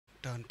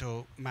turn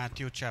to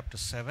Matthew chapter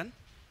 7.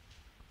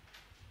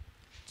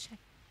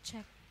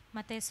 Check.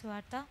 మత్తయి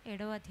సువార్త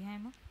 7వ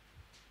అధ్యాయము.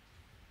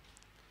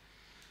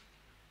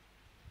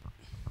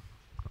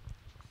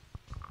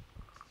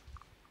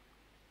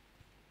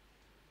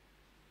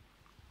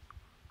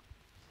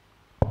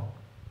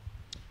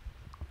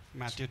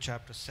 Matthew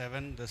chapter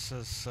 7. This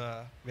is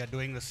we are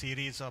doing the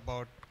series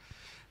about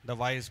the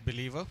wise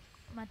believer.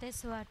 మత్తయి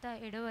సువార్త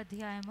 7వ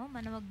అధ్యాయము.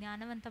 మనము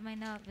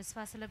జ్ఞానవంతమైన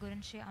విశ్వాసుల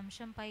గురించి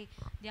అంశంపై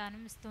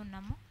ధ్యానం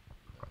ఇస్తున్నాము.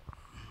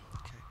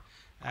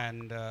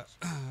 And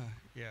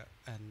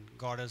and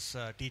God is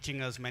teaching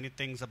us many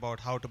things about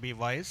how to be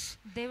wise.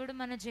 దేవుడు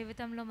మన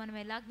జీవితంలో మనం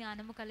ఎలా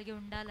జ్ఞానము కలిగి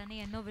ఉండాలని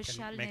ఎన్నో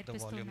విషయాలు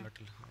నేర్పిస్తున్నాడు.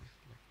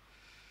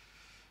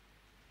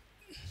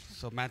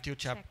 So Matthew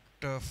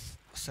chapter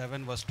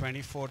 7 verse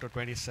 24 to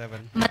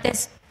 27.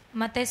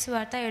 మత్తయి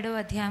సువార్త 7వ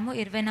అధ్యాయము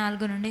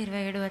 24 నుండి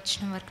 27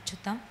 వచనం వరకు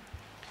చూద్దాం.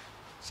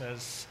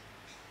 Says,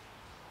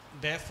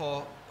 therefore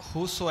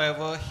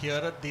whosoever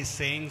heareth these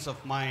sayings of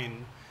mine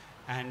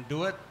and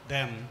doeth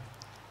them,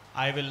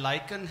 I will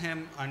liken him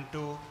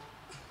unto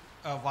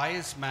a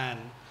wise man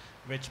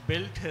which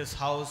built his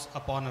house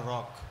upon a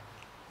rock.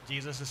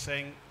 Jesus is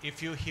saying, if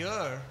you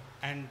hear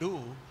and do,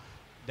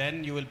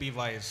 then you will be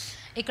wise.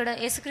 ఇక్కడ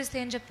యేసుక్రీస్తు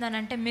ఏం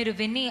చెప్తున్నానంటే, మీరు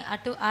విని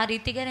అటు ఆ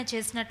రీతిగానే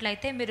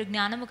చేసినట్లయితే మీరు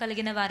జ్ఞానము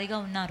కలిగిన వారిగా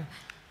ఉన్నారు.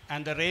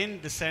 And the rain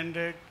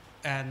descended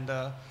and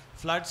the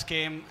floods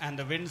came and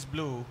the winds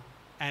blew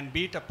and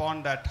beat upon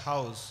that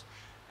house,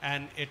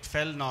 and it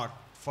fell not,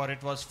 for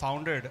it was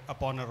founded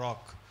upon a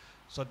rock.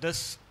 So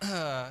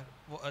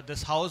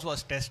this house was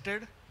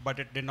tested, but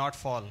it did not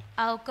fall.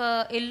 ఆ ఒక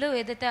ఇల్లు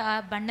ఏదైతే ఆ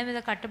బండ మీద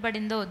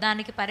కట్టబడిందో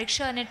దానికి పరీక్ష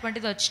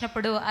అనేటువంటిది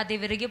వచ్చినప్పుడు అది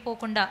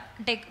విరిగిపోకుండా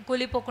అంటే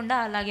కూలిపోకుండా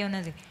అలాగే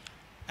ఉన్నది.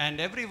 And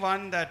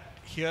everyone that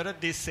heareth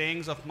these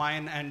sayings of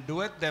mine and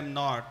doeth them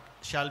not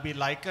shall be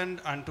likened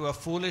unto a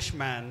foolish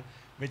man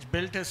which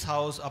built his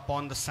house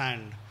upon the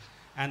sand.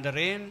 And the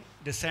rain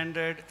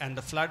descended and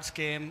the floods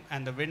came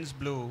and the winds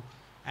blew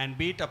and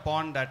beat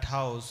upon that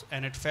house,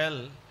 and it fell,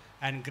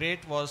 and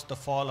great was the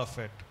fall of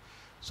it.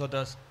 So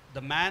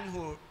the man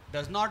who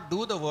does not do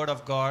the word of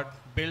God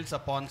builds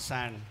upon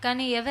sand.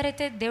 కానీ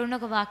ఎవరైతే దేవుని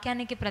ఒక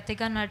వాక్యానికి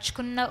ప్రతిగా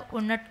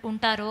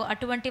ఉంటారో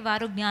అటువంటి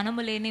వారు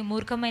జ్ఞానము లేని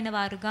మూర్ఖమైన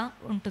వారుగా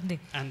ఉంటుంది.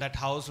 And that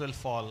house will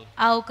fall.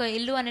 ఆ ఒక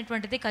ఇల్లు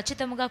అనేటువంటిది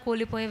ఖచ్చితంగా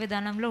కూలిపోయే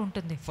విధానంలో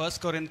ఉంటుంది.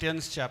 1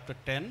 Corinthians chapter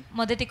 10.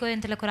 మొదటి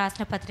కొరింథీయులకు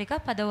రాసిన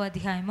పత్రిక 10వ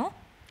అధ్యాయము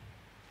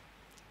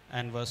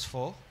and verse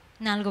 4.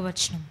 4వ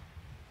వచనం.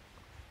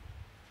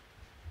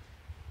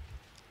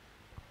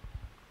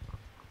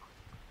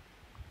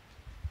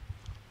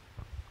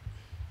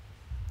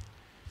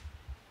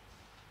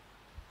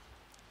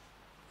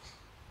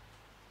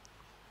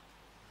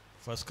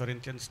 First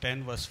Corinthians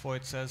 10 verse 4,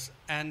 it says,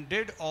 and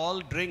did all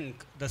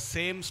drink the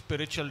same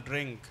spiritual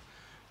drink,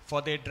 for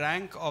they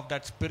drank of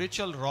that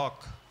spiritual rock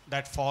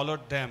that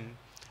followed them,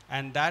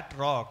 and that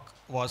rock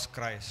was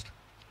Christ.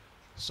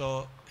 So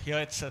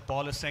here it's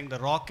Paul is saying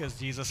the rock is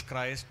Jesus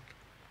Christ.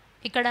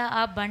 ఇక్కడ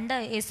ఆ బండ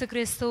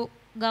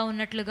యేసుక్రీస్తుగా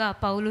ఉన్నట్లుగా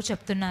పౌలు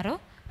చెప్తున్నారు.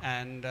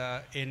 And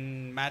in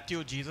Matthew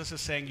Jesus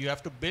is saying you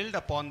have to build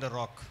upon the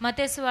rock.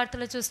 మత్తయి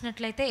సువార్తలో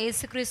చూసినట్లయితే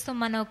యేసుక్రీస్తు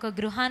మన ఒక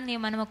గృహాన్ని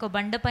మనం ఒక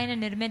బండపైన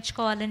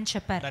నిర్మించుకోవాలని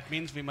చెప్పారు. That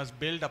means we must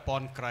build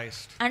upon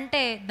Christ.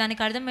 అంటే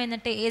దానికి అర్థం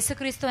ఏంటంటే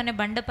యేసుక్రీస్తు అనే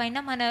బండపైన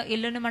మన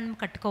ఇల్లును మనం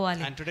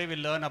కట్టుకోవాలి. And today we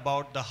learn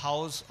about the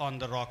house on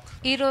the rock.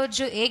 ఈ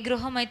రోజు ఏ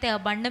గృహం అయితే ఆ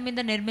బండ మీద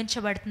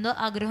నిర్మించబడుతుందో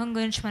ఆ గృహం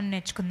గురించి మనం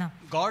నేర్చుకుందాం.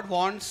 God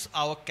wants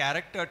our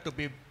character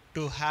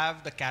to have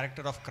the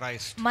character of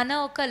Christ. మన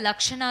ఒక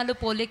లక్షణాలు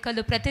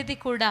పోలికలు ప్రతిదీ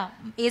కూడా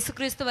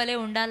యేసుక్రీస్తు వలె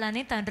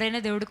ఉండాలని తండ్రైన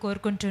దేవుడు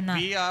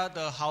కోరుకుంటున్నాడు. We are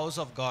the house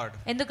of God.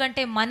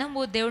 ఎందుకంటే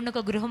మనము దేవుని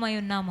ఒక గృహమై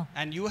ఉన్నాము.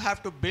 And you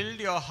have to build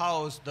your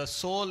house, the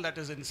soul that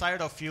is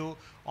inside of you,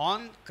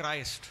 on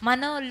Christ.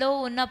 మనలో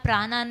ఉన్న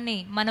ప్రాణాన్ని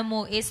మనము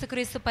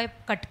యేసుక్రీస్తుపై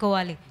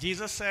కట్టుకోవాలి.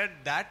 Jesus said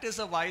that is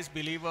a wise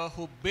believer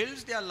who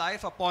builds their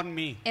life upon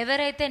me.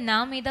 ఎవరైతే నా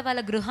మీద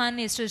వాళ్ళ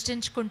గృహాన్ని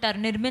సృష్టించుకుంటారో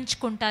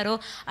నిర్మించుకుంటారో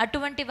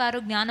అటువంటి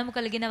వారు జ్ఞానము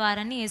కలిగిన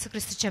వారని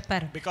యేసుక్రీస్తు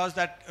చెప్పారు. Because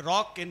that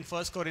rock in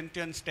 1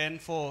 Corinthians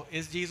 10:4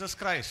 is Jesus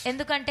Christ.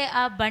 ఎందుకంటే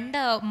ఆ బండ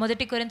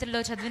మొదటి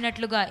కొరింథీయులలో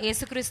చదివినట్లుగా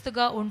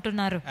యేసుక్రీస్తుగా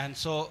ఉంటున్నారు. And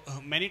so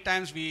many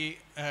times we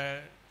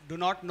do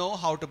not know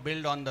how to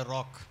build on the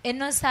rock.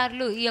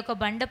 ఎన్నోసార్లు ఈ యొక్క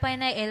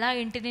బండపైన ఎలా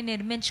ఇంటిని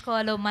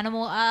నిర్మించుకోవాలో మనము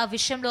ఆ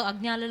విషయంలో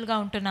అజ్ఞానులుగా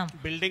ఉంటున్నాం.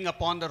 Building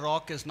upon the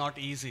rock is not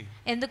easy.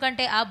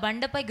 ఎందుకంటే ఆ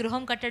బండపై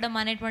గృహం కట్టడం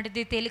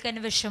అనేటువంటిది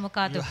తేలికైన విషయము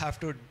కాదు. You have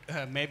to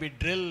maybe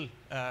drill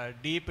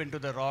deep into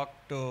the rock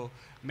to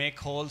make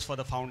holes for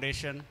the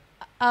foundation.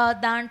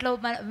 దాంట్లో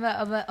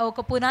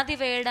ఒక పునాది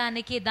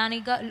వేయడానికి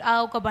దానిగా ఆ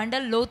ఒక బండ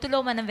లోతులో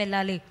మనం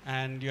వెళ్ళాలి.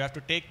 And you have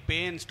to take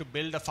pains to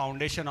build a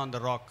foundation on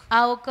the rock. ఆ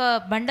ఒక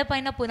బండ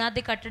పైన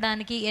పునాది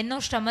కట్టడానికి ఎన్నో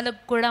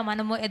శ్రమలకు కూడా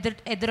మనము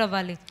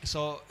ఎదురవ్వాలి.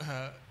 So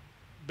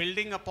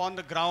building upon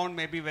the ground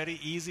may be very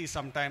easy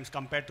sometimes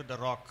compared to the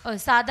rock.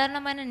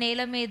 సాధారణమైన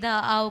నేల మీద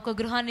ఆ ఒక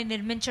గృహాన్ని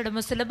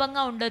నిర్మించడం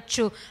సులభంగా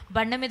ఉండొచ్చు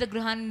బండ మీద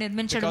గృహాన్ని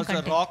నిర్మించడం Because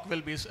కంటే. the rock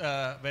will be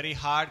very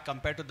hard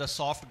compared to the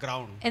soft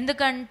ground.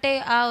 ఎందుకంటే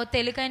ఆ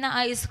తేలికైన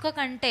ఆ ఇసుక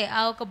కంటే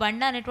ఆ ఒక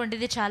బండ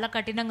అనేటువంటిది చాలా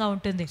కఠినంగా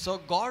ఉంటుంది. So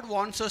God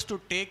wants us to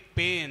take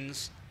pains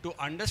to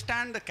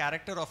understand the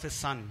character of his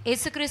son.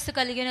 యేసుక్రీస్తు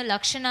కలిగిన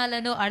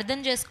లక్షణాలను అర్థం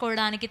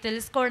చేసుకోవడానికి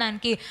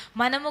తెలుసుకోవడానికి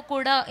మనము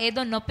కూడా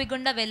ఏదో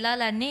నొప్పిగుండా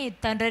వెళ్ళాలని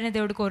తండ్రైన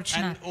దేవుడు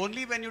కోరుచున్నారు. And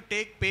only when you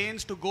take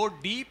pains to go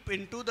deep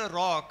into the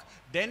rock,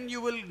 then you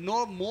will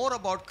know more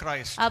about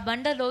Christ. ఆ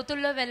బండ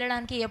లోతుల్లో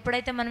వెళ్ళడానికి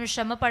ఎప్పుడైతే మనం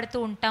శ్రమ పడుతూ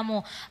ఉంటామో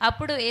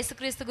అప్పుడు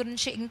యేసుక్రీస్తు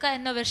గురించి ఇంకా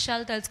ఎన్నో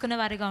విషయాలు తెలుసుకునే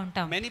వారిగా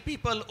ఉంటాం. Many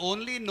people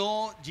only know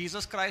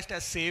Jesus Christ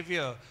as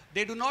Savior.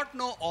 They do not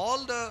know all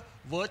the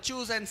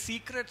virtues and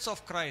secrets of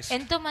Christ.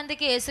 ఎంతో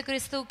మందికి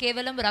యేసుక్రీస్తు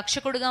కేవలం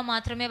రక్షకుడుగా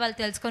మాత్రమే వాళ్ళు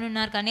తెలుసుకొని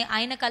ఉన్నారు, కానీ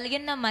ఆయన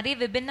కలిగిన మరీ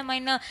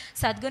విభిన్నమైన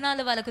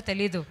సద్గుణాలు వాళ్ళకు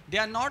తెలియదు.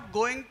 They are not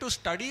going to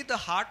study the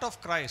heart of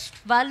Christ.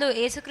 వాళ్ళు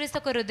యేసుక్రీస్తు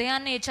యొక్క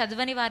హృదయాన్ని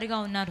చదవని వారిగా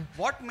ఉన్నారు.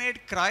 What made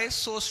Christ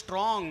so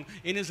strong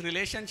in his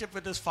relationship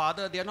with his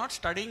father? They are not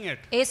studying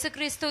it.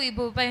 యేసుక్రీస్తు ఈ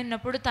భూమిపై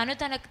ఉన్నప్పుడు తను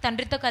తన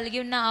తండ్రితో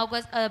కలిగి ఉన్న ఆ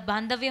ఒక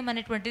బాంధవ్యం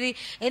అనేటువంటిది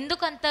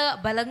ఎందుకంత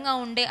బలంగా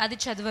ఉండే అది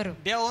చదవరు.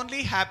 They are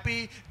only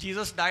happy.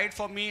 Jesus died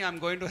for me. I'm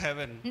going to heaven.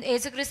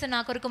 యేసుక్రీస్తు నా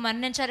కొరకు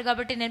మరణించారు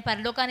కాబట్టి నేను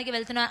పరలోకానికి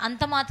వెళ్తున్నా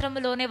అంత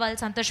మాత్రములోనే వాళ్ళు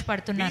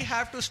సంతోషపడుతున్నారు. We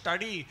have to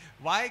study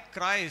why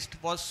Christ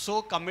was so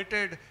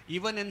committed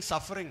even in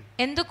suffering.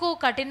 ఎందుకు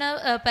కఠిన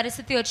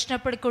పరిస్థితి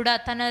వచ్చినప్పుడు కూడా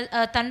తన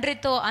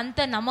తండ్రితో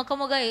అంత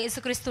నమ్మకముగా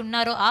యేసుక్రీస్తు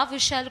ఉన్నారో ఆ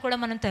విషయాలు కూడా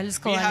మనం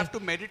తెలుసుకోవాలి. We have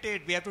to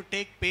meditate. We have to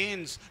take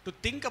pains to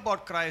think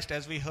about Christ,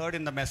 as we heard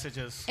in the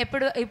messages.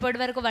 ఇప్పటి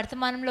వరకు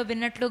వర్తమానంలో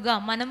విన్నట్లుగా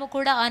మనము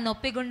కూడా ఆ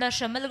నొప్పి గుండా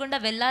శ్రమల గుండా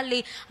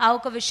వెళ్ళాలి, ఆ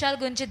ఒక విషయాల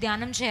గురించి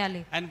ధ్యానం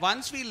చేయాలి. And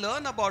once we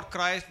learn about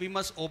Christ, we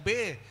must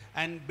obey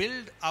and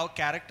build our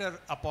character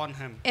upon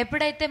him.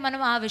 ఎప్పుడైతే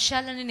మనం ఆ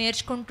విషయాలను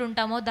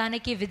నేర్చుకుంటుంటామో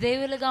దానికి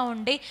విధేయులుగా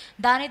ఉండి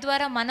దాని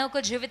ద్వారా మన ఒక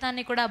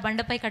జీవితాన్ని కూడా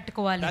బండపై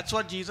కట్టుకోవాలి. That's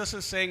what Jesus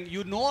is saying.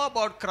 You know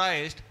about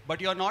Christ, but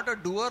you are not a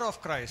doer of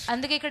Christ.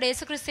 అందుకే ఇక్కడ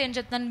యేసుక్రీస్తు ఏం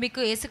చెప్తాను,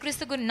 మీకు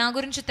యేసుక్రీస్తు నా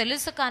గురించి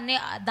తెలుసు కానీ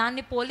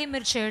దాన్ని పోలి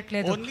మీరు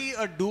చేయట్లేదు. Only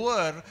a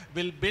doer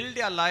will build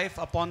their life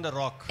upon the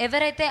rock.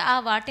 ఎవరైతే ఆ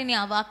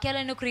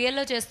వాక్యాలను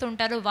క్రియల్లో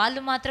చేస్తుంటారో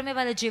వాళ్ళు మాత్రమే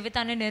వాళ్ళ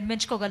జీవితాన్ని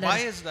నిర్మించుకోగలరు.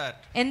 Why is that?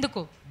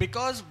 ఎందుకు?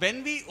 Because when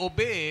we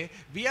obey,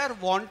 we are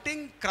wanting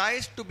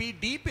Christ to be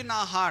deep in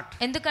our heart.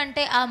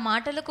 ఎందుకంటే ఆ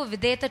మాటలకు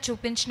విధేయత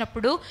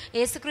చూపించినప్పుడు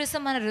యేసుక్రీస్తు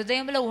మన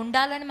హృదయంలో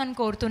ఉండాలని మనం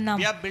కోరుతున్నాం.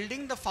 We are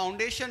building the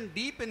foundation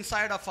deep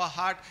inside of our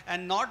heart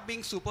and not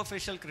being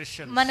superficial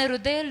Christians. మన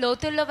హృదయ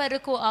లోతుల్లో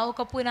వరకు ఆ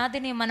ఒక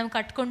పునాదిని మనం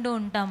కట్టుకుంటూ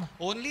ఉంటాము.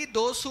 Only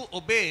those who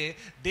obey,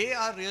 they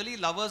are really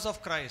lovers of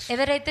Christ.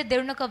 ఎవరైతే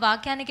దేవుని యొక్క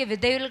వాక్యానికి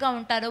విధేయులుగా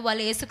ఉంటారో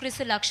వాళ్ళు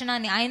యేసుక్రీస్తు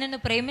లక్షణాన్ని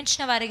ఆయనను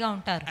ప్రేమించిన వారిగా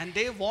ఉంటారు. And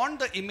they want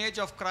the image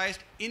of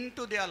Christ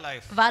into their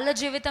life. వాళ్ళ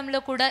జీవితంలో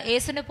కూడా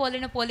యేసుని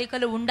పోలిన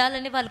పోలికలు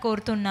ఉండాలని వాళ్ళు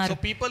కోరుతున్నారు. So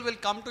people will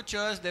come to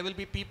church. There will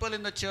be people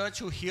in the church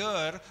who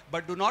hear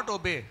but do not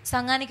obey.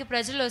 సంఘానికి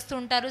ప్రజలు వస్తూ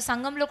ఉంటారు,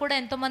 సంఘంలో కూడా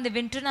ఎంతో మంది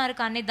వింటున్నారు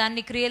కానీ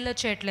దాన్ని క్రియల్లో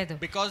చేయట్లేదు.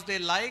 Because they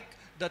like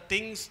the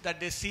things that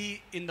they see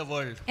in the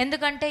world.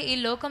 ఎందుకంటే ఈ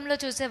లోకంలో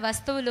చూసే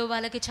వస్తువులు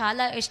వాళ్ళకి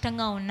చాలా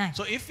ఇష్టంగా ఉన్నాయి.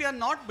 So if you are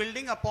not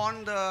building upon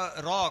the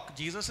rock,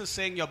 Jesus is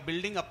saying you are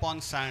building upon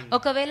sand.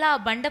 ఒకవేళ ఆ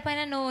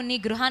బండపైన నువ్వు నీ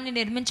గృహాన్ని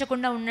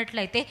నిర్మించకుండా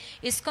ఉన్నట్లయితే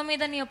ఇసుక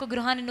మీద నీ యొక్క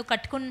గృహాన్ని నువ్వు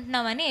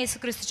కట్టుకుంటున్నావని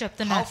యేసుక్రీస్తు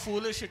చెప్తున్నారు. How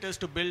foolish it is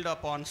to build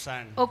upon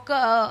sand.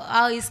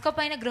 ఆ ఇసుక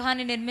పైన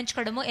గృహాన్ని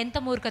నిర్మించుకోవడము ఎంత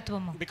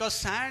మూర్ఖత్వము. Because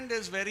sand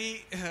is very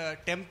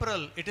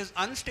temporal. It is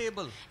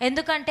unstable.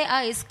 ఎందుకంటే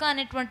ఆ ఇసుక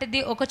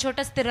అనేటువంటిది ఒక చోట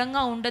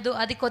స్థిరంగా ఉండదు,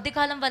 అది కొద్ది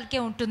కాలం వరకే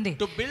ఉంటుంది.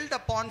 To build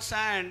upon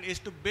sand is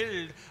to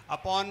build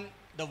upon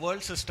the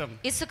world system.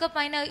 ఇసుక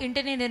పైన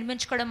ఇంటిని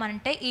నిర్మించుకోవడం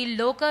అంటే ఈ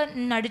లోక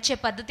నడిచే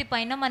పద్ధతి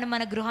పైన మనం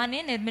మన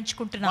గృహాన్ని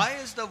నిర్మించుకుంటున్నాం. Why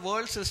is the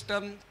world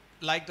system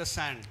like the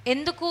sand?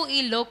 ఎందుకు ఈ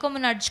లోకము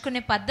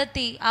నడుచుకునే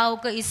పద్ధతి ఆ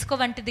ఒక ఇసుక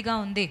వంటిదిగా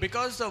ఉంది?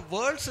 Because the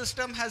world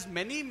system has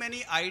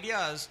many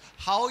ideas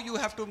how you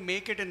have to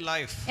make it in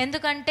life.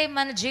 ఎందుకంటే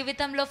మన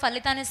జీవితంలో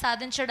ఫలితాన్ని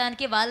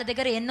సాధించడానికి వాళ్ళ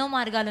దగ్గర ఎన్నో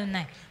మార్గాలు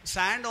ఉన్నాయి.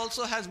 Sand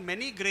also has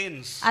many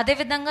grains. అదే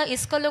విధంగా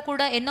ఇసుకలో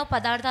కూడా ఎన్నో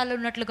పదార్థాలు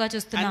ఉన్నట్లుగా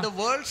చూస్తున్నాం. And the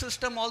world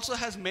system also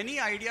has many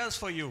ideas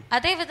for you.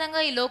 అదే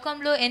విధంగా ఈ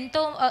లోకంలో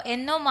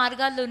ఎన్నో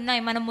మార్గాలు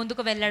ఉన్నాయి మనం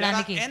ముందుకు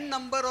వెళ్ళడానికి. There are n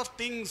number of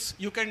things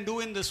you can do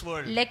in this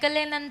world.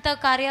 లెక్కలేనంత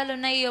కార్యాలు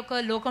ఉన్నాయి ఈ యొక్క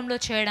లోకంలో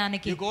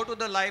చేయడానికి. You go to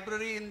the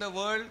library in the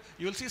world,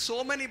 you will see so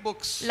many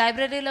books.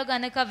 లైబ్రరీలో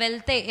గనుక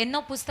వెళ్తే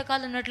ఎన్నో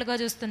పుస్తకాలు ఉన్నట్లుగా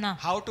చూస్తున్నాం.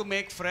 How to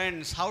make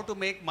friends, how to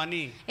make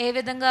money. ఏ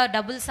విధంగా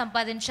డబ్బులు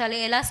సంపాదించాలి,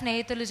 ఎలా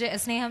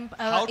స్నేహం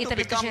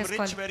ఇతరులతో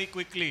rich very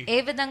quickly. ఏ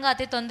విధంగా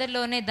అతి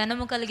తొందరలోనే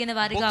ధనము కలిగిన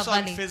వారిగా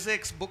అవ్వాలి. Books on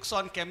physics, books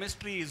on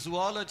chemistry,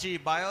 zoology,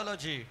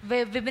 biology.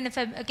 విభిన్న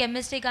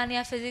కెమిస్ట్రీ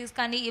కానీ ఫిజిక్స్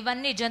కానీ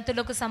ఇవన్నీ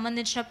జంతువులకు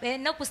సంబంధించిన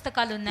ఎన్నో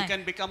పుస్తకాలు ఉన్నాయి. You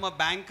can become a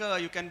banker,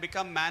 you can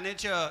become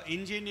manager,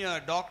 engineer,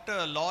 doctor,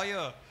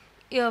 lawyer.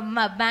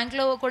 Bank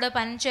లో కూడా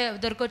పని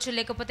దొరకవచ్చు,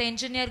 లేకపోతే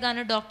ఇంజనీర్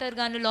గాను, డాక్టర్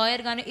గాను,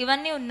 లాయర్ గాను,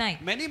 ఇవన్నీ ఉన్నాయి.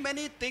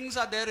 Many things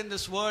are there in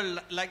this world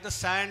like the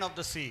sand of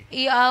the sea.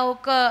 ఈ ఆ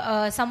ఒక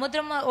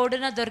సముద్రం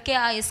ఒడ్డున దొరికే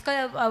ఆ ఇసుక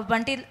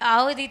వంటి ఆ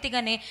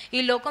రీతిగానే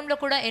ఈ లోకంలో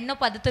కూడా ఎన్నో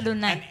పద్ధతులు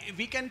ఉన్నాయి. And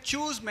we can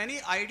choose many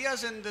ideas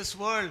in this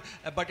world,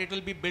 but it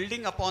will be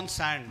building upon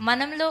sand.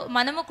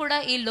 మనము కూడా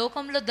ఈ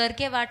లోకంలో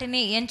దొరికే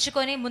వాటిని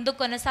ఎంచుకొని ముందుకు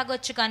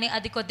కొనసాగొచ్చు, కానీ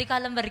అది కొద్ది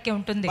కాలం వరకే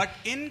ఉంటుంది. But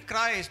in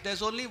Christ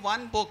there's only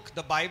one book,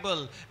 the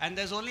Bible, and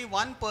there's only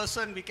one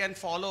person we can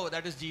follow,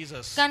 that is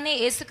Jesus. కానీ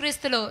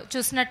యేసుక్రీస్తులో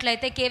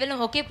చూసినట్లయితే కేవలం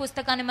ఒకే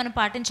పుస్తకాన్ని మనం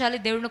పాటించాలి,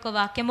 దేవుని ఒక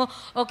వాక్యము,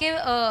 ఒకే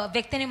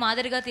వ్యక్తిని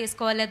మాదిరిగా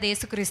తీసుకోవాలి, అది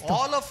యేసుక్రీస్తు.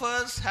 All of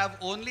us have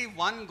only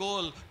one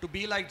goal, to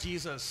be like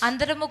Jesus.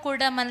 అందరము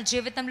కూడా మన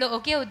జీవితంలో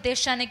ఒకే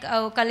ఉద్దేశాన్ని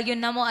కలిగి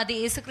ఉన్నాము, అది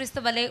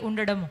యేసుక్రీస్తు వలె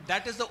ఉండడము.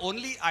 That is the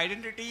only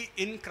identity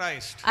in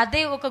Christ.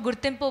 అదే ఒక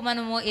గుర్తింపు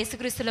మనము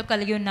యేసుక్రీస్తులో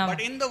కలిగి ఉన్నాము.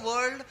 But in the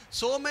world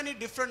so many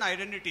different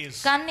identities.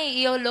 కానీ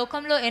ఈ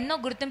లోకంలో ఎన్నో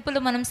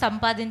గుర్తింపులు మనం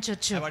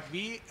సంపాదించొచ్చు. But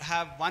we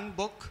have one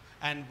book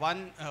and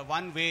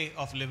one way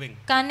of living.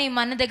 కానీ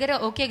మన దగ్గర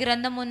ఒకే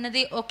గ్రంథం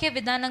ఉన్నది, ఒకే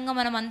విధానంగా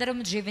మనం అందరం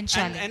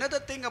జీవించాలి. And another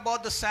thing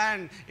about the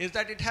sand is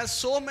that it has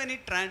so many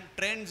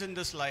trends in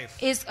this life.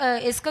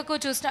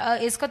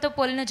 ఇసుకతో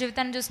పోలిన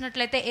జీవితాన్ని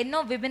చూసినట్లయితే ఎన్నో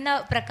విభిన్న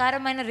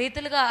ప్రకారమైన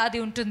రీతిలుగా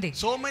అది ఉంటుంది.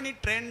 So many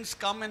trends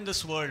come in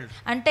this world.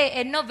 అంటే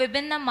ఎన్నో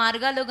విభిన్న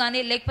మార్గాలు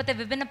గాని లేకపోతే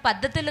విభిన్న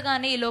పద్ధతులు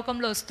గాని ఈ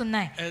లోకంలో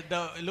వస్తున్నాయి.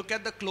 Look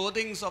at the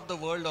clothings of the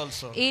world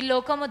also. ఈ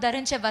లోకము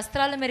ధరించే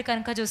వస్త్రాలు మీరు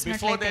కనుక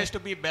చూసినట్లయితే before there used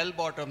to be bell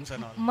bottoms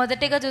and all.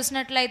 మొదటిగా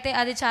చూసినట్లయితే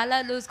అది చాలా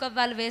లూజ్ గా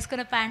వాళ్ళు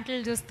వేసుకున్న ప్యాంట్లు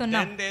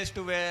చూస్తున్నాం. Then they used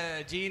to wear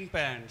jean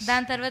pants.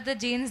 దాని తర్వాత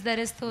jeans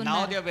ధరిస్తున్నారు.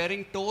 Now they are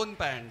wearing tone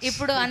pants.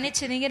 ఇప్పుడు అన్ని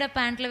చినిగిన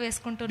ప్యాంట్లు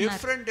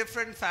వేసుకుంటున్నారు.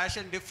 different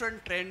fashion, different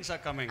trends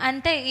are coming.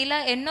 అంటే ఇలా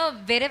ఎన్నో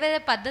వేరే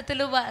వేరే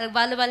పద్ధతులు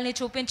వాళ్ళని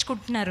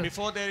చూపించుకుంటున్నారు.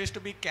 Before there used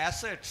to be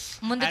cassettes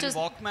and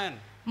Walkman.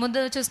 ముందు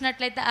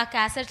చూసినట్లయితే ఆ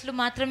క్యాసెట్లు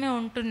మాత్రమే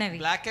ఉంటున్నవి.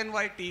 Black and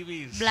white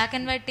TVs, black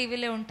and white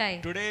టీవీలే ఉంటాయి.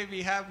 Today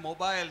we have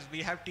mobiles, we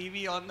have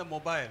TV on the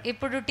mobile.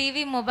 ఇప్పుడు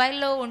టీవీ మొబైల్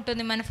లో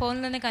ఉంటుంది, మన ఫోన్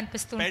లోనే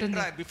కనిపిస్తూ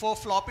ఉంటుంది. Before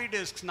floppy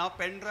discs, now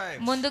pen drive.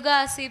 ముందుగా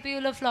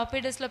సిపియు లో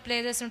ఫ్లాపీ డిస్క్ లో ప్లే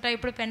చేసి ఉంటాయి,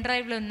 ఇప్పుడు పెన్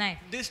డ్రైవ్ లో ఉన్నాయి.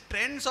 This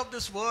trends of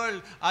this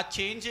world are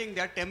changing,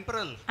 they are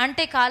temporal.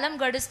 అంటే కాలం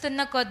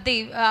గడుస్తున్న కొద్దీ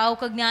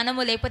ఒక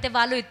జ్ఞానము లేకపోతే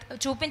వాళ్ళు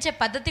చూపించే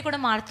పద్ధతి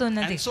కూడా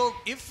మారుతున్నది. So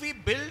if we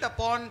build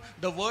upon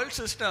the world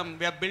system,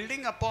 we are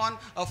building upon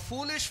a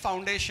foolish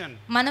foundation.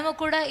 మనము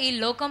కూడా ఈ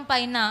లోకం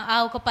పైన ఆ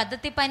ఒక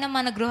పద్ధతి పైన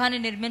మన గృహాన్ని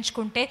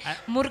నిర్మించుకుంటే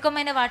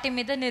మూర్ఖమైన వాటి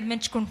మీద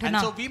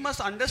నిర్మించుకుంటున్నాం. So we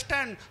must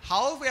understand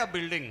how we are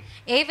building.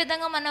 ఏ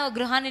విధంగా మన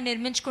గృహాన్ని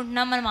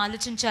నిర్మించుకుంటున్నాం మనం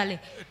ఆలోచించాలి.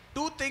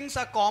 Two things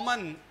are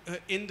common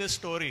in this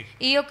story.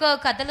 ఈ యొక్క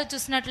కథలో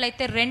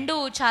చూసినట్లయితే రెండు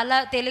చాలా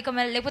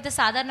తేలికమైన లేకపోతే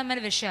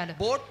సాధారణమైన విషయాలు.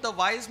 Both the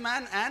wise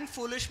man and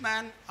foolish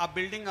man are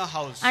building a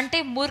house. అంటే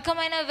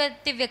మూర్ఖమైన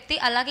వ్యక్తి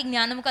అలాగే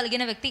జ్ఞానం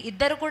కలిగిన వ్యక్తి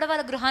ఇద్దరు కూడా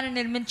వాళ్ళ గృహాన్ని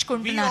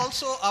నిర్మించుకుంటున్నారు. We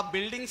also are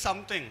building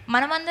something.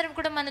 మనమందరం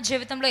కూడా మన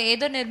జీవితంలో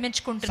ఏదో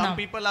నిర్మించుకుంటున్నాం.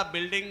 Some people are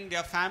building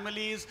their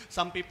families,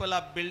 some people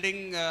are building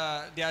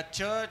their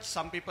church,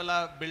 some people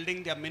are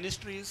building their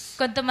ministries.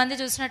 కొంతమంది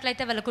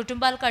చూసినట్లయితే వాళ్ళ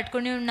కుటుంబాలు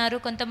కట్టుకుని ఉన్నారు,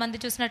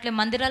 కొంతమంది చూసినట్లయితే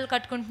మందిరాలు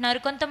కట్టుకుంటున్నారు,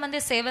 కొంతమంది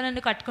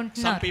సేవలను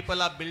కట్టుకుంటున్నారు. Some people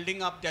are building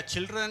up their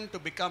children to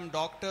become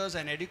doctors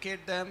and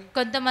educate them.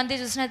 కొంతమంది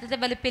చూసినట్లయితే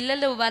వాళ్ళ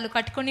పిల్లలు వాళ్ళు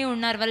కట్టుకుని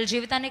ఉన్నారు, వాళ్ళ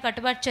జీవితాన్ని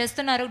కట్టుబాటు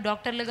చేస్తున్నారు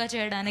డాక్టర్లుగా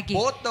చేయడానికి.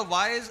 Both the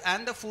wise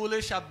and the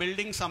foolish are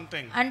building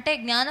something. అంటే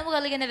జ్ఞానం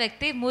కలిగిన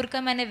వ్యక్తి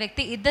మూర్ఖమైన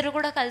వ్యక్తి ఇద్దరు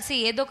కూడా కలిసి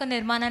ఏదో ఒక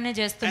నిర్మాణాన్ని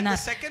చేస్తున్నారు. And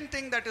the second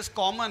thing that is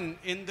common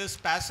in this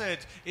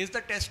passage is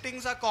the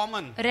testings are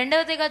common.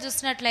 రెండవదిగా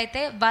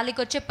చూసినట్లయితే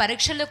వాళ్ళకి వచ్చే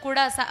పరీక్షలు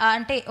కూడా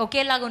అంటే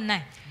ఒకేలాగా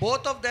ఉన్నాయి.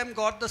 Both of them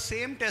got the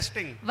same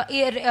testing.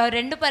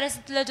 రెండు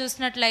పరిస్థితుల్లో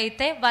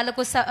చూసినట్లయితే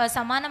వాళ్ళకు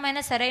సమానమైన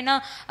సరైన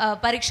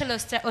పరీక్షలు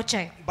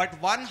వచ్చాయి. But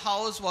one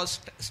house was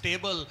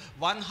stable,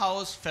 one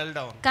house fell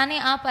down. కానీ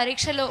ఆ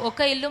పరీక్షలో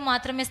ఒక ఇల్లు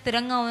మాత్రమే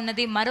స్థిరంగా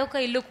ఉన్నది, మరొక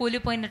ఇల్లు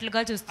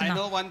కూలిపోయినట్లుగా చూస్తున్నాం. I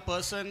know one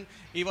person,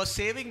 he was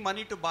saving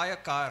money to buy a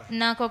car.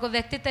 నాకు ఒక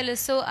వ్యక్తి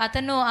తెలుసు,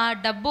 అతను ఆ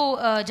డబ్బు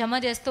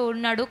జమ చేస్తూ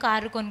ఉన్నాడు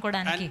కారు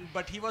కొనుక్కోవడానికి.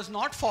 But he was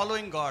not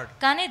following God.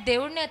 కానీ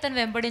దేవుడిని అతను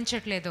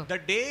వెంబడించట్లేదు.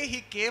 The day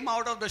he came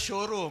out of the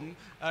showroom,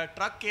 a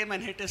truck came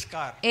and hit his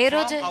car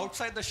from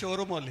outside the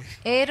showroom only.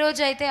 ఏ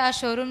రోజు అయితే ఆ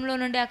షోరూమ్ లో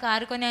నుండి ఆ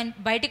కారు కొని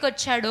బయటికి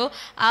వచ్చాడో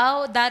ఆ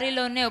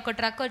దారిలోనే ఒక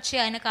ట్రక్ వచ్చి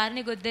ఆయన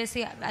కార్ని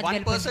గుద్దేసి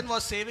one person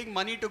was saving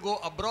money to go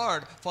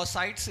abroad for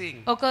sightseeing.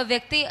 ఒక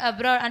వ్యక్తి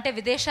అబ్రాడ్ అంటే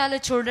విదేశాలు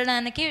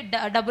చూడడానికి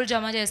డబ్బులు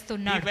జమ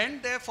చేస్తున్నాడు. He went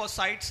there for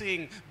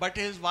sightseeing, but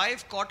his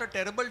wife caught a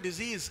terrible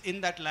disease in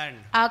that land.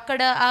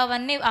 అక్కడ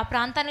అవన్నీ ఆ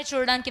ప్రాంతాన్ని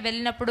చూడడానికి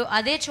వెళ్ళినప్పుడు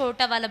అదే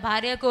చోట వాళ్ళ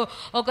భార్యకు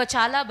ఒక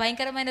చాలా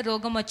భయంకరమైన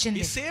రోగం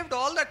వచ్చింది. He saved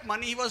all that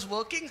money, he was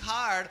working working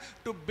hard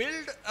to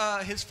build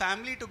his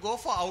family to go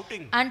for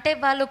outing. అంటే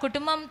వాళ్ళు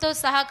కుటుంబంతో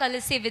సహా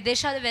కలిసి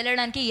విదేశాలు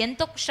వెళ్ళడానికి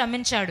ఎంతో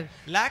శ్రమించాడు.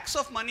 Lakhs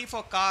of money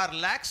for car,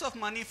 lakhs of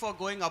money for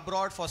going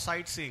abroad for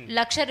sightseeing.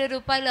 లక్షల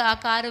రూపాయలు ఆ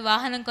కారు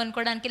వాహనం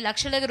కొనుక్కోవడానికి,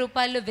 లక్షల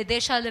రూపాయలు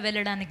విదేశాలు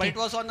వెళ్ళడానికి. But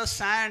it was on the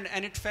sand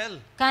and it fell.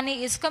 కానీ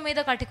ఇసుక మీద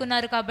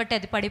కట్టుకున్నారు కాబట్టి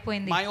అది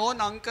పడిపోయింది. My own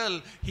uncle,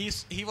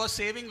 he was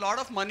saving lot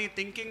of money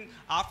thinking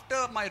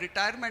after my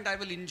retirement I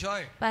will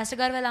enjoy. Pastor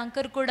గారు వాళ్ళ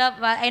అంకుల్ కూడా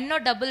ఎన్నో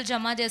డబ్బులు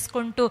జమ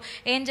చేసుకుంటూ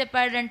ఏం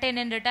చెప్పాడంటే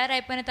నేను రిటైర్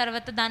అయిపోయిన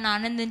తర్వాత దాన్ని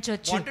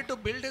ఆనందించొచ్చు. Wanted to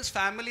build his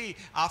family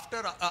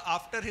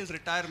after his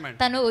retirement.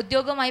 తను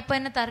ఉద్యోగం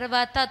అయిపోయిన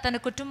తర్వాత తన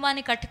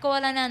కుటుంబాన్ని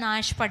కట్టుకోవాలని ఆయన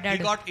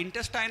ఆశపడ్డాడు. He got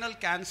intestinal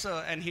cancer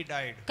and he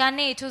died.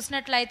 కానీ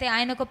చూసినట్లయితే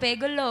ఆయనకు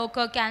పేగుల్లో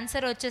ఒక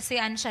క్యాన్సర్ వచ్చేసి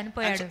ఆయన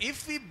చనిపోయాడు. If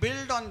we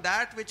build on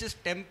that which is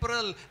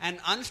temporal and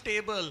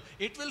unstable,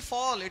 it will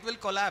fall, it will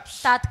collapse.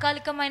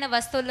 తాత్కాలికమైన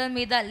వస్తువుల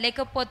మీద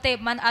లేకపోతే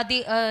అది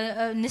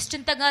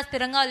నిశ్చింతంగా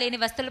స్థిరంగా లేని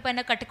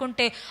వస్తువులపైన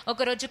కట్టుకుంటే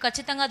ఒక రోజు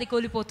ఖచ్చితంగా అది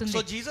కూలిపోతుంది.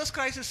 So Jesus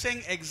Christ is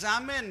saying,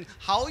 examine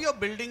how you're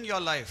building your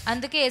life.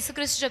 అందుకే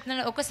యేసుక్రీస్తు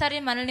చెప్తున్నాడు, ఒకసారి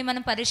మనల్ని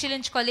మనం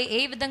పరిశీలించుకోవాలి, ఏ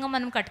విధంగా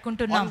మనం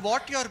కట్టుకుంటున్నాం. On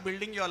what you are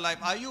building your life,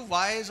 are you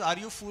wise, are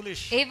you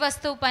foolish? ఏ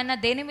వస్తువు పైన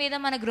దేని మీద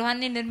మన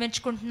గృహాన్ని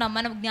నిర్మించుకుంటున్నాం,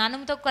 మనం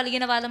జ్ఞానంతో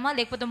కలిగిన వాళ్ళమా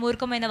లేకపోతే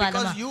మూర్ఖమైన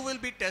వాళ్ళమా? Because you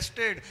will be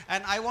tested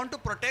and I want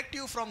to protect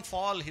you from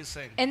fall, he's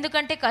saying.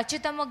 ఎందుకంటే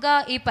ఖచ్చితంగా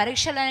ఈ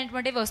పరీక్షలు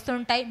అనేటువంటివి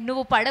వస్తుంటాయి,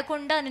 నువ్వు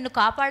పడకుండా నిన్ను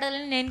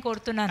కాపాడాలని నేను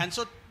కోరుతున్నాను. And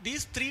so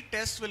these three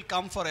tests will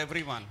come for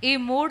everyone. ఈ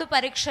మూడు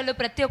పరీక్షలు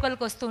ప్రతి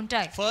ఒక్కరికి వస్తూ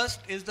ఉంటాయి. First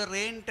is the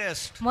rain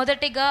test.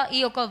 మొదటిగా ఈ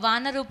ఒక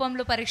వాన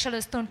రూపంలో పరీక్షలు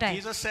వస్తుంటాయి.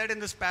 Jesus said in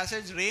this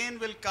passage, rain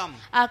will come.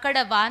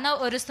 అక్కడ వాన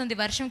కురుస్తుంది,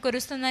 వర్షం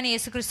కురుస్తుందని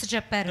యేసుక్రీస్తు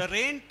చెప్పారు. The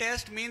rain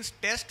test means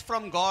test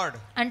from God.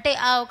 అంటే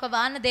ఆ ఒక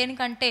వాన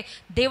దేనికంటే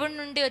దేవుడి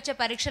నుండి వచ్చే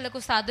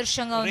పరీక్షలకు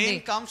సాదృశ్యంగా ఉంది.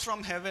 Rain comes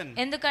from heaven.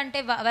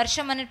 ఎందుకంటే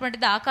వర్షం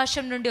అనేటువంటిది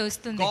ఆకాశం నుండి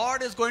వస్తుంది.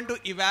 God is going to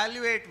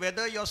evaluate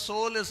whether your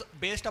soul is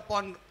based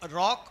upon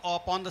rock or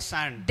upon the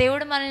sand.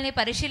 దేవుడు మనల్ని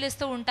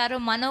పరిశీలిస్తూ ఉంటారు,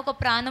 మన ఒక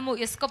ప్రాణము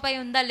ఇసుకపై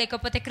ఉందా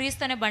లేకపోతే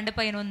క్రీస్తు అనే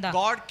బండపై ఉందా.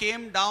 God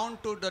came down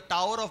to the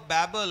Tower of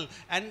Babel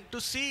and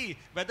to see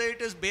whether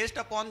it is based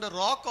upon the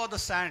rock or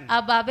the sand.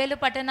 ఆ బాబేలు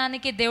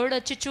పట్టణానికి దేవుడు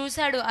వచ్చి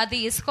చూశాడు, అది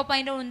ఇసుక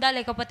పైన ఉందా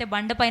లేకపోతే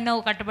బండపైన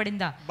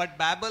కట్టబడిందా. But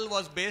Babel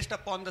was based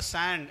upon the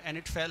sand and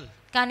it fell.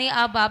 కానీ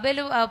ఆ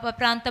బాబేలు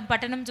ప్రాంతం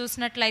పట్టణం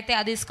చూసినట్లయితే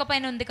అది ఇసుక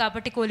పైన ఉంది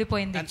కాబట్టి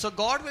కూలిపోయింది. And so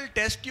God will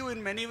test you in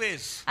many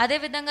ways. అదే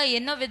విధంగా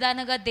ఎన్నో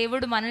విధాలుగా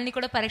దేవుడు మనల్ని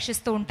కూడా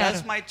పరీక్షిస్తూ ఉంటారు.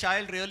 Does my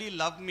child really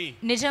love me?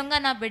 నిజంగా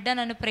నా బిడ్డ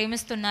నన్ను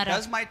ప్రేమిస్తున్నారా?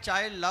 Does my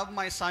child love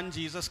my son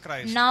Jesus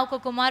Christ? నా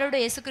ఒక కుమారుడు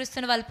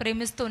యేసుక్రీస్తుని వాళ్ళు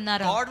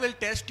ప్రేమిస్తున్నారా? God will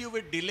test you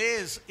with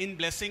delays in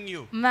blessing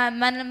you.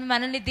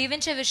 మనల్ని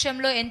దీవించే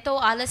విషయంలో ఎంతో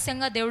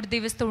ఆలస్యంగా దేవుడు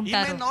దీవిస్తూ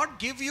ఉంటారు. He may not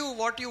give you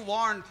what you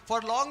want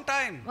for long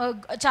time.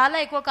 చాలా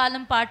ఎక్కువ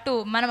కాలం పాటు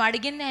మనం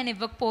అడిగింది ఆయన ఇవ్వకపోవచ్చు.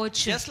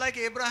 Just like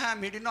Abraham,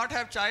 he did not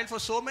have child for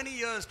so many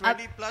years,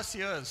 20 plus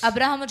years.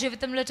 Abraham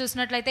జీవితంలో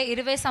చూసినట్లయితే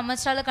 20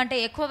 సంవత్సరాల కంటే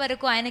ఎక్కువ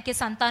వరకు ఆయనకి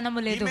సంతానము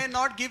లేదు. He may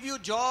not give you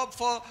job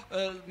for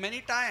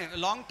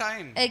long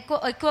time.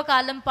 ఎక్కువ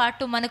కాలం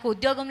పాటు మనకు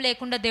ఉద్యోగం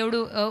లేకుండా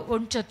దేవుడు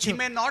ఉంచొచ్చు. He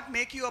may not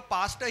make you a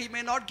pastor, he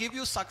may not give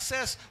you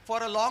success for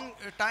a long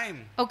time.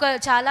 ఒక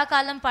చాలా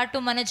కాలం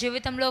పాటు మన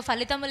జీవితంలో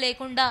ఫలితము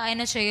లేకుండా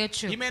ఆయన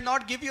చేయొచ్చు. He may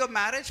not give you a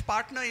marriage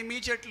partner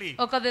immediately.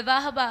 ఒక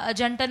వివాహ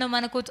జంటను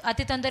మనకు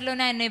అతి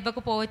తొందరలోనే ఆయన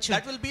ఇవ్వకపోవచ్చు.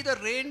 That will be the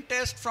rain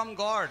test from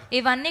God.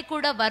 ఇవన్నీ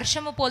కూడా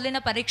వర్షము పోలిన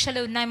పరీక్షలు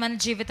ఉన్నాయి మన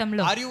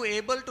జీవితంలో. Are you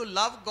able to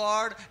love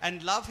God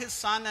and love his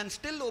son and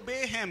still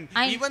obey him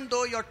even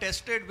though you're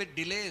tested with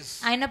delays?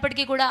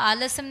 అయినప్పటికీ కూడా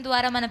ఆలస్యం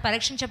ద్వారా మనం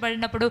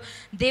పరీక్షించబడినప్పుడు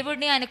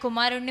దేవుడిని ఆయన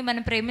కుమారుడిని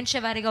మనం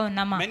ప్రేమించే వారిగా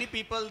ఉన్నామా? Many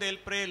people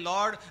they'll pray,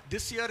 Lord,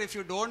 this year if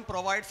you don't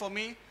provide for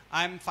me,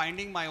 I am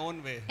finding my own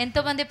way. ఎంతో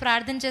మంది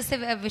ప్రార్థన చేసే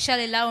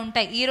విషయాలు ఇలా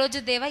ఉంటాయి, ఈ రోజు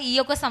దేవా ఈ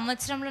ఒక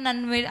సంవత్సరంలో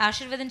నన్ను మీరు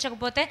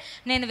ఆశీర్వదించకపోతే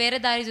నేను వేరే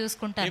దారి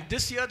చూసుకుంటాను. If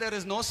this year there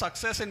is no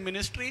success in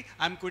ministry,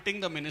 I am quitting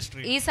the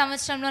ministry. ఈ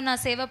సంవత్సరంలో నా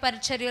సేవ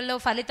పరిచర్యలో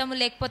ఫలితము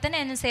లేకపోతే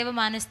నేను సేవ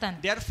మానేస్తాను.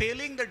 They are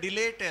failing the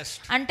delay test.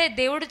 అంటే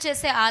దేవుడు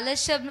చేసే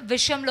ఆలస్యం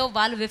విషయంలో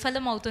వాళ్ళు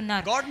విఫలం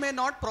అవుతున్నారు. God may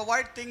not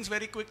provide things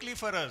very quickly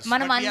for us,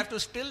 but we have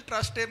to still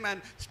trust him and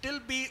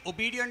still be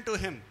obedient to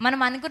him. మనం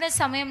అనుకునే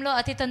సమయంలో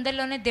అతి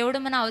తొందరలోనే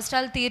దేవుడు మన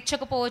అవసరాలు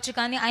తీర్చకపోవచ్చు,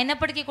 కానీ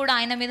అయినప్పటికీ కూడా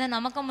ఆయన మీద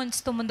నమ్మకం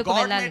ఉంచుతూ ముందుకు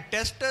వెళ్ళాలి. God may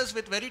test us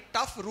with very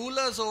tough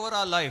rulers over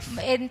our life.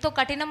 ఎంతో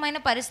కఠినమైన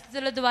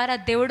పరిస్థితుల ద్వారా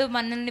దేవుడు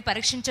మనల్ని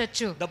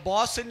పరీక్షించొచ్చు. The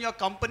boss in your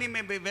company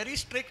may be very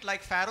strict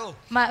like Pharaoh.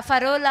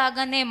 ఫరో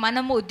లాగానే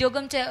మనము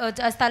ఉద్యోగం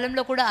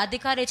స్థలంలో కూడా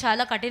అధికారి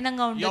చాలా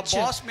కఠినంగా ఉండొచ్చు.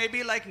 Your boss may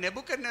be like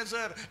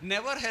Nebuchadnezzar,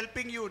 never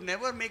helping you,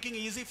 never making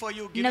easy for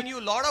you, giving you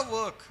lot of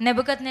work.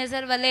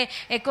 Nebuchadnezzar వలె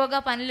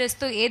ఎక్కువగా పనులు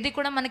ఇస్తూ ఏది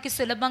కూడా మనకి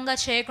సులభంగా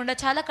చేయకుండా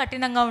చాలా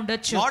కఠినంగా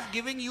ఉండొచ్చు. Not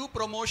giving you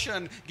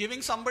promotion,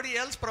 giving somebody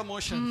else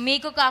promotion.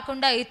 మీకు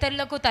కాకుండా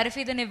ఇతరులకు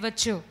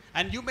తరఫీదునివ్వచ్చు.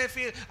 And you may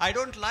feel, I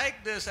don't like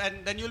this, and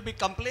then you'll be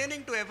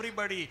complaining to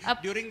everybody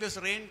during this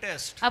rain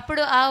test.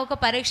 అప్పుడు ఆ ఒక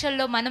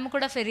పరీక్షల్లో మనం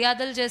కూడా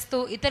ఫిర్యాదులు చేస్తూ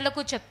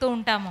ఇతరులకు చెప్తూ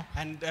ఉంటాము.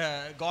 And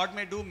God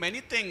may do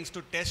many things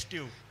to test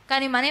you.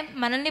 కానీ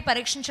మనల్ని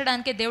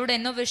పరీక్షించడానికి దేవుడు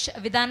ఎన్నో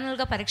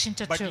విధానాలుగా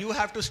పరీక్షించొచ్చు. But you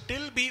have to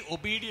still be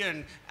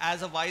obedient as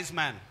a wise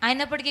man.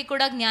 అయినప్పటికీ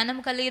కూడా జ్ఞానం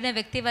కలిగిన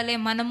వ్యక్తి వలె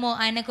మనము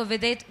ఆయనకు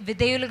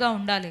విధేయులుగా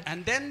ఉండాలి.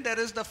 And then there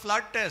is the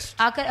flood test.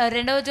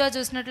 రెండవదిగా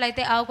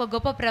చూసినట్లయితే ఆ ఒక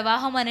గొప్ప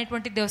ప్రవాహం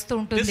అనేటువంటిది వస్తూ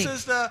ఉంటుంది. This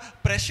is the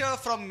pressure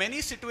from many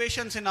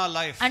situations in our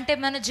life. అంటే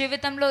మన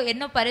జీవితంలో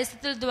ఎన్నో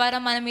పరిస్థితుల ద్వారా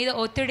మన మీద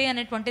ఒత్తిడి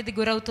అనేటువంటిది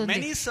గురవుతుంది.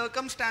 Many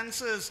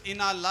circumstances in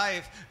our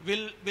life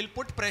will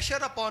put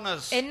pressure upon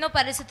us. ఎన్నో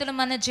పరిస్థితులు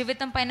మన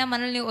జీవితం పైన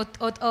మనల్ని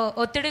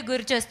ఒత్తిడి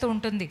గురి చేస్తూ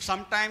ఉంటుంది.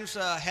 Sometimes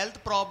health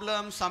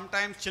problems,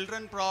 sometimes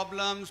children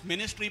problems,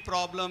 ministry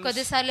problems.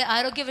 కొద్దిసార్లు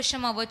ఆరోగ్య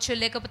విషయం అవ్వచ్చు,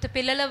 లేకపోతే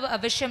పిల్లల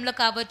విషయంలో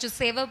కావచ్చు,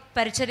 సేవ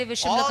పరిచర్య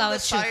విషయంలో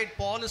కావచ్చు. All the side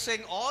Paul is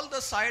saying, all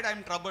the side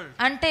I'm troubled.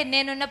 అంటే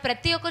నేనున్న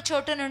ప్రతి ఒక్క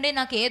చోట నుండి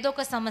నాకు ఏదో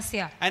ఒక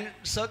సమస్య. And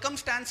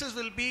circumstances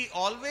will be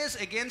always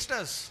against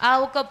us. ఆ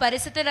ఒక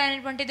పరిస్థితులు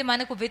అనేటువంటిది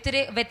మనకు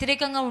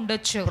వ్యతిరేకంగా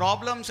ఉండొచ్చు.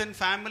 Problems in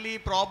family,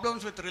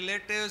 problems with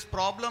relatives,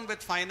 problem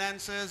with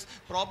finances,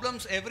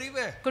 problems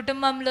everywhere.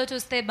 కుటుంబంలో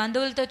చూస్తే,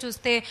 బంధువులతో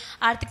చూస్తే,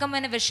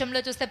 ఆర్థికమైన విషయంలో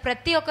చూస్తే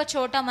ప్రతి ఒక్క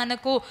చోట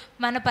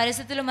మన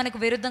పరిస్థితులు మనకు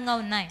విరుద్ధంగా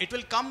ఉన్నాయి. It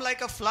will come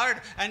like a flood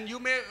and you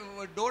may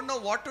don't know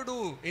what to do.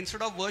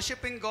 Instead of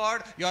worshiping God,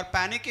 you are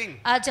panicking.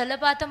 ఆ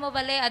జలపాతము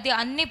వలె అది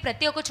అన్ని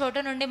ప్రతి ఒక్క చోట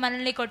నుండి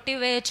మనల్ని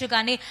కొట్టివేయొచ్చు,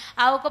 కానీ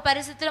ఆ ఒక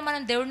పరిస్థితిలో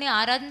మనం దేవుడిని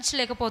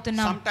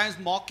ఆరాధించలేకపోతున్నాం. Sometimes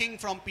mocking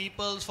from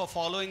people for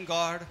following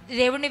God.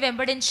 దేవుడిని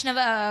వెంబడించిన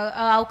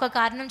ఒక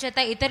కారణం చేత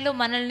ఇతరులు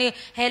మనల్ని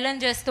హేళన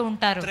చేస్తూ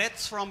ఉంటారు.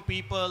 Threats from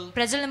people.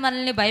 ప్రజలు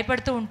మనల్ని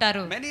భయపడుతూ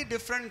ఉంటారు. Many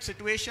different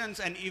situations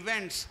and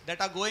events that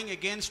are going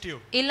against you.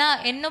 ఇలా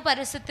ఎన్నో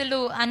పరిస్థితులు,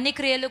 అన్ని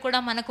క్రియలు కూడా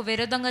మనకు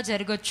విరోధంగా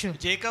జరగొచ్చు.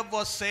 Jacob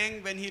was saying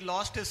when he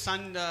lost his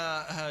son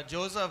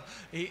Joseph,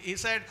 he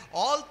said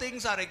all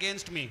things are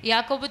against me.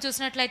 యాకోబు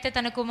చూసినట్లయితే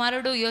తన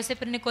కుమారుడు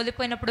యోసేపుని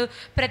కోల్పోయినప్పుడు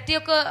ప్రతి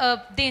ఒక్క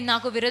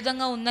నాకు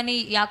విరోధంగా ఉందని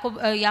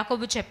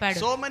యాకోబు చెప్పాడు.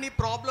 So many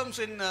problems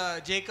in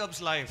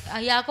Jacob's life.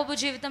 యాకోబు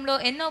జీవితంలో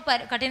ఎన్నో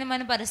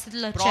కఠినమైన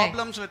పరిస్థితులు వచ్చాయి.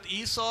 Problems with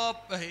Esau,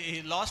 he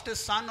lost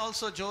his son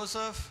also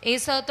Joseph.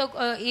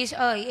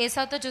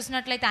 ఏసావుతో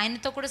చూసినట్లయితే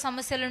ఆయనతో కూడా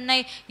సమస్యలు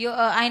ఉన్నాయి.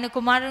 ఆయన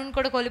కుమారుని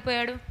కూడా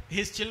కోల్పోయాడు.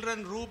 His children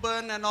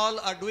Reuben and all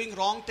are doing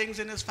wrong things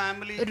in his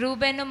family.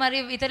 Reuben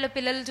మరియు ఇతరుల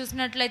పిల్లలు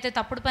చూసినట్లయితే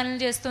తప్పుడు పనులు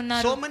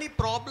చేస్తున్నారు. So many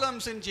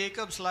problems in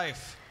Jacob's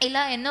life.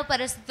 ఇలా ఎన్నో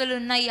పరిస్థితులు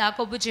ఉన్నాయి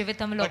యాకోబు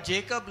జీవితంలో. But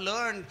Jacob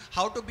learned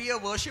how to be a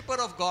worshipper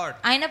of God.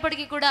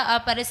 అయినప్పటికీ కూడా ఆ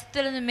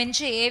పరిస్థితులను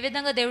మించి ఏ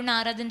విధంగా దేవుడిని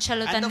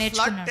ఆరాధించాలో తను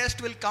నేర్చుకున్నాడు. And the flood test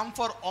will come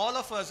for all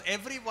of us.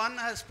 Everyone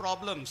has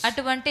problems.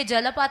 అటువంటి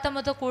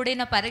జలపాతముతో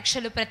కూడిన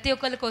పరీక్షలు ప్రతి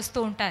ఒక్కరికి వస్తూ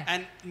ఉంటాయి.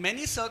 And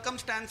many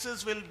circumstances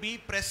will be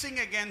pressing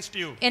against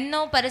you.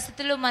 ఎన్నో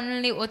పరిస్థితులు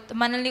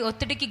మనల్ని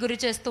ఒత్తిడికి గురి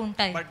చేస్తూ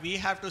ఉంటాయి. But we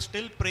have to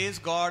still praise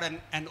God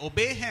and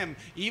obey him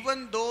even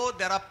though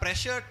there are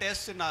pressure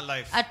tests in our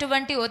life.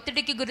 అటువంటి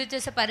ఒత్తిడికి గురి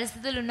చేసే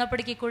పరిస్థితులు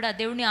ఉన్నప్పటికీ కూడా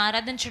దేవుని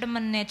ఆరాధించడం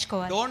మనం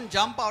నేర్చుకోవాలి. Don't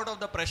jump out of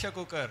the pressure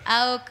cooker. ఆ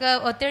ఒక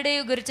ఒత్తిడి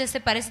గురి చేసే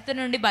పరిస్థితి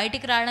నుండి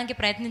బయటికి రావడానికి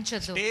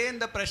ప్రయత్నించొద్దు. Stay in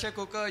the pressure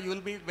cooker, you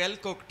will be well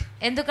cooked.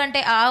 ఎందుకంటే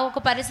ఆ ఒక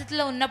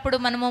పరిస్థితిలో ఉన్నప్పుడు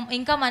మనము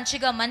ఇంకా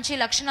మంచి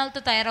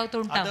లక్షణాలతో తయారవుతూ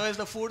ఉంటాం. Otherwise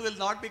the food will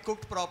not be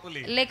cooked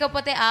properly.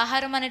 లేకపోతే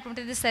ఆహారం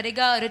అనేటువంటిది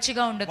సరిగా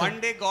రుచిగా ఉండదు.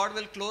 One day God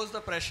will close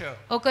the pressure.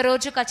 ఒక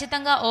రోజు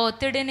ఖచ్చితంగా ఆ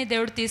ఒత్తిడిని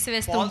దేవుడు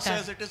తీసివేస్తూ ఉంటాడు.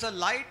 Paul says it is a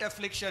light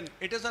affliction,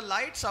 it is a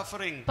light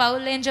suffering.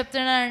 పౌలు ఏం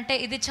చెప్తున్నాడంటే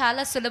ఇది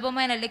చాలా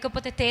సులభమైన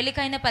లేకపోతే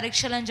తేలికైన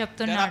పరీక్షలు అని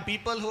చెప్తున్నాడు. There are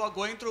people who are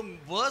going through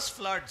worse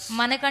floods.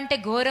 మనకంటే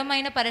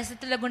ఘోరమైన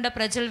పరిస్థితుల గుండా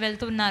ప్రజలు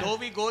వెళ్తున్నారు.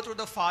 Though we go through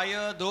the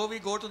fire, though we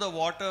go to the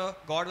water,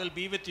 God will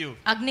be with you.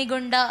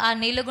 అగ్నిగుండా ఆ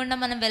నీళ్ళగుండా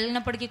మనం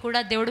వెళ్ళినప్పటికీ కూడా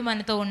దేవుడు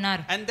మనతో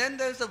ఉన్నారు. And then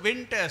there is the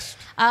wind test.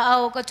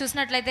 ఒక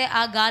చూసినట్లయితే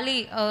ఆ గాలి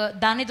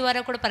దాని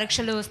ద్వారా కూడా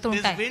పరీక్షలు వస్తూ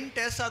ఉంటాయి. These wind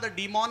tests are the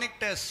demonic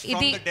tests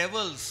from the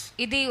devils.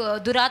 ఇది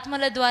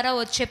దురాత్మల ద్వారా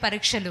వచ్చే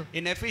పరీక్షలు.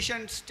 In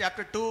Ephesians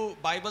chapter 2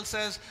 Bible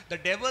says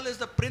the devil is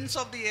the prince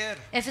of the air.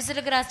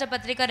 ఎఫెసీయులకు రాసిన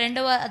పత్రిక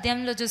 2వ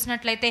అధ్యాయంలో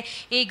చూసినట్లయితే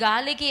ఈ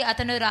గాలికి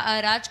అతను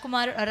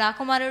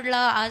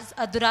రాకుమారుడిలా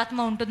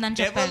దురాత్మ ఉంటుందని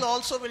చెప్పాడు. Devil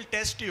also will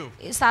test you.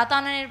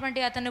 సాతాను అనేటువంటి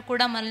అతను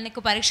కూడా మనల్ని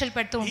పరీక్షలు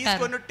పెడుతూ ఉంటాడు. He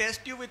is going to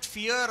test you with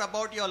fear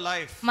about your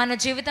life. మన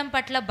జీవితం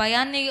పట్ల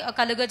భయాన్ని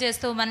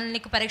కలుగజేస్తూ మనల్ని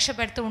పరీక్ష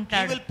పెడుతూ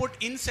ఉంటాడు. He will put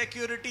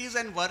insecurities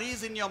and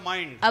worries in your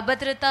mind.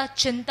 అభద్రత,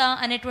 చింత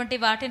అనేటువంటి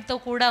వాటితో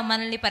కూడా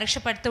మనల్ని పరీక్ష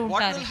పెడుతూ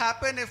ఉంటాడు. What will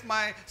happen if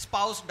my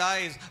spouse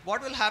dies? What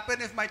will happen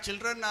if my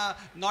children are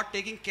not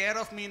taking care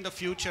of me in the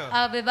future?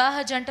 ఆ వివాహ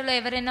జంటలో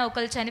ఎవరైనా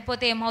ఒకరు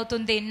చనిపోతే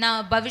ఏమవుతుంది? నా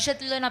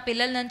భవిష్యత్తులో నా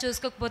పిల్లలు నన్ను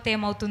చూసుకోకపోతే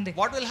ఏమవుతుంది?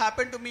 What will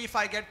happen to me if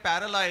I get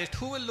paralyzed?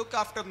 Who will look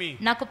after me?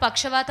 నాకు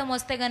పక్షవాతం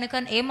వస్తే గనుక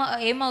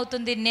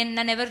ఏమవుతుంది?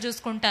 నన్ను ఎవరు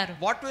చూసుకుంటారు?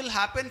 What will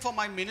happen for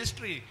my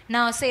ministry?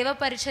 నా సేవ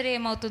పరిచర్య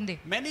ఏమవుతుంది?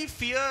 Many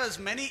fears,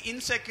 many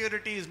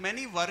insecurities,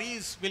 many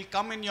worries will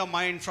come in your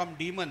mind from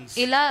demons.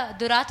 ఇలా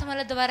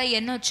దురాత్మల ద్వారా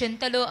ఎన్నో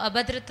చింతలు,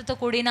 అభద్రతతో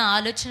కూడిన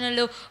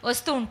ఆలోచనలు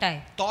వస్తూ ఉంటాయి.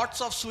 Thoughts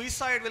of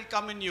suicide will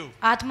come in you.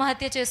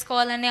 ఆత్మహత్య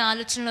చేసుకోవాలనే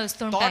ఆలోచనలు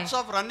వస్తూ ఉంటాయి. Thoughts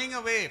of running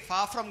away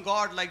far from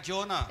God like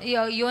Jonah.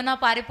 యోనా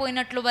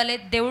పారిపోయినట్లు వలె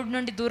దేవుడి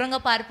నుండి దూరంగా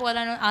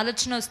పారిపోవాలనే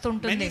ఆలోచన వస్తూ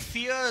ఉంటుంది. Many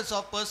fears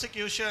of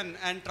persecution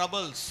and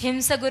troubles.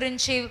 హింస గురించి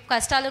గురించి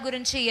కష్టాల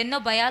గురించి ఎన్నో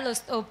భయాలు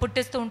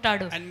పుట్టిస్తూ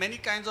ఉంటాడు. And many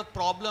kinds of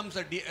problems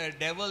the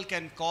devil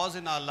can cause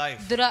in our life.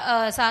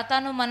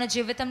 సాతాను మన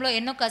జీవితంలో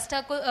ఎన్నో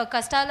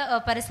కష్టాల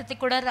పరిస్థితి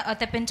కూడా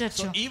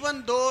తెప్పించవచ్చు. So even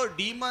though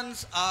demons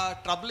are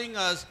troubling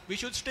us, we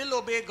should still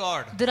obey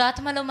God.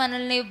 దురాత్మలు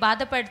మనల్ని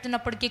బాధ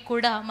పెడుతున్నప్పటికీ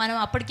కూడా మనం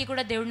అప్పటికీ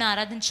కూడా దేవుడిని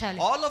ఆరాధించాలి.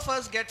 All of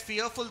us get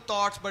fearful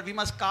thoughts, but we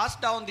must cast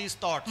down these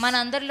thoughts.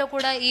 మనందరిలో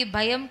కూడా ఈ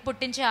భయం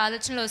పుట్టించే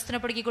ఆలోచనలు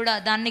వస్తున్నప్పటికీ కూడా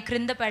దాన్ని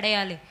క్రింద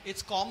పడేయాలి.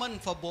 It's common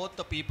for both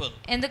the people.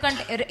 ఎందుకంటే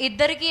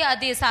ఇద్దరికి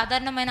అది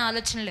సాధారణమైన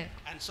ఆలోచనలే.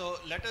 And so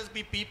let us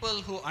be people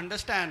who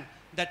understand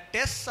that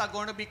tests are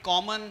going to be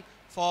common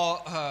for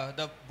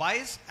the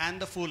wise and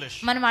the foolish.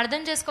 మనం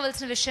అర్థం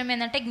చేసుకోవాల్సిన విషయం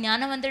ఏంటంటే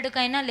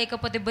జ్ఞానవంతుడికైనా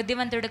లేకపోతే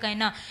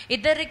బుద్ధివంతుడికైనా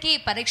ఇద్దరికి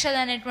పరీక్షలు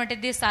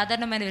అనేటువంటిది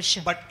సాధారణమైన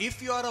విషయం. But if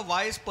you are a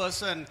wise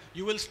person,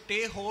 you will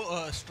stay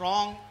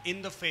strong in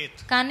the faith.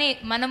 కానీ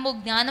మనము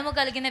జ్ఞానము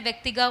కలిగిన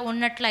వ్యక్తిగా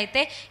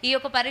ఉన్నట్లయితే ఈ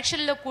యొక్క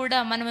పరీక్షల్లో కూడా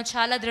మనము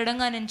చాలా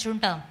దృఢంగా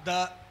నిల్చుంటాం.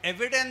 The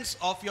evidence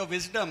of your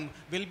wisdom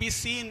will be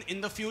seen in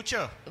the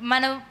future.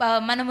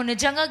 మనము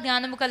నిజంగా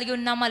జ్ఞానము కలిగి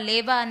ఉన్నామా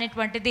లేవా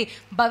అనేటువంటిది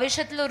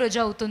భవిష్యత్తులో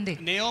రుజువు అవుతుంది.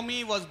 Naomi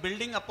was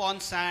building upon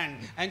sand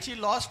and she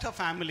lost her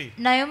family.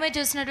 Naomi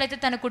చూసినట్లయితే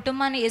తన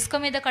కుటుంబాన్ని ఇసుక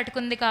మీద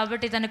కట్టుకుంది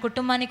కాబట్టి తన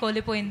కుటుంబాన్ని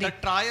కోల్పోయింది. The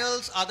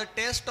trials are the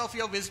test of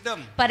your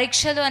wisdom.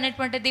 పరీక్షలు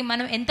అనేటువంటిది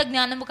మనం ఎంత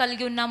జ్ఞానము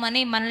కలిగి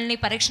ఉన్నామని మనల్ని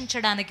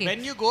పరీక్షించడానికి.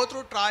 When you go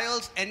through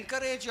trials,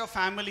 encourage your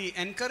family,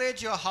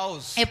 encourage your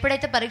house.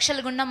 ఎప్పుడైతే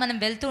పరీక్షలు గుండా మనం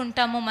వెళ్తూ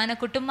ఉంటామో మన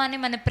కుటుంబాన్ని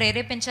మనం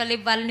ప్రేరేపించాలి,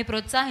 వాళ్ళని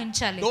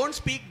ప్రోత్సహించాలి. Don't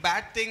speak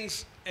bad things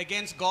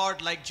against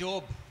God like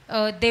Job.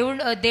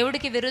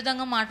 దేవుడికి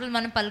విరుద్ధంగా మాటలు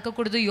మనం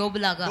పలకకూడదు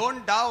యోబులాగా.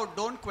 Don't doubt,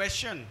 don't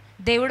question.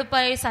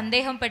 దేవుడిపై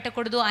సందేహం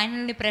పెట్టకూడదు,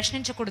 ఆయనని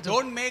ప్రశ్నించకూడదు.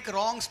 Don't make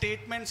wrong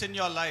statements in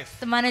your life.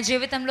 మన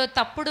జీవితంలో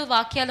తప్పుడు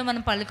వాక్యాలు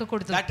మనం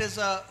పలకకూడదు. That is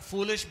a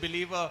foolish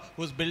believer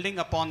who's building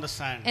upon the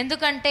sand.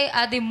 ఎందుకంటే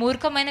అది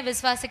మూర్ఖమైన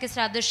విశ్వాసకి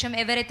సాదృశ్యం,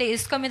 ఎవరైతే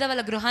ఇసుక మీద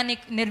వాళ్ళ గృహాన్ని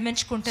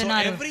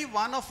నిర్మించుకుంటున్నారో. So every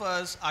one of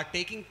us are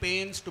taking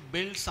pains to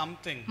build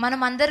something.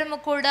 మనం అందరము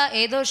కూడా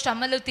ఏదో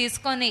శ్రమలు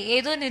తీసుకొని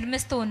ఏదో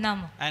నిర్మిస్తూ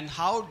ఉన్నాము. And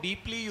how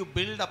deeply you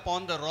build upon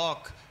the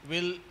rock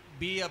will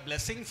be a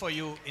blessing for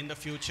you in the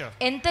future.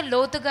 ఎంత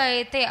లోతుగా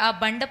అయితే ఆ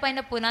బండ పైన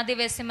పునాది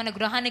వేసి మన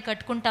గృహాన్ని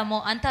కట్టుకుంటామో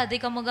అంత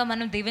అధికముగా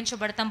మనం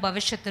దీవించబడతాం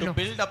భవిష్యత్తులో.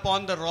 To build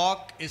upon the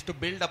rock is to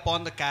build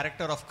upon the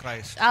character of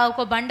Christ. ఆ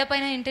ఒక బండ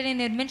పైన ఇంటిని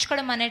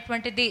నిర్మించుకోవడం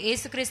అనేటువంటిది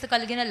యేసుక్రీస్తు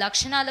కలిగిన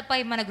లక్షణాలపై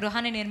మన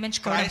గృహాన్ని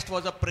నిర్మించుకోవడం. Christ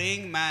was a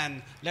praying man.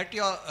 Let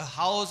your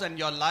house and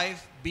your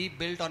life be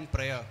built on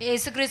prayer.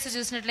 యేసుక్రీస్తు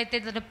చూసినట్లయితే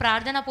తన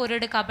ప్రార్థన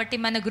పూర్ణుడు కాబట్టి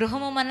మన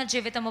గృహము మన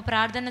జీవితము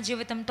ప్రార్థన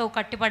జీవితంతో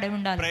కట్టిపడి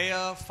ఉండాలి.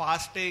 Prayer,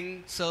 fasting,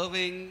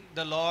 serving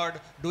the Lord,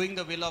 doing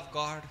the will of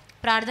God.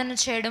 ప్రార్థన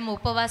చేయడము,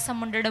 ఉపవాసం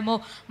ఉండడము,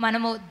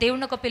 మనము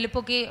దేవుని ఒక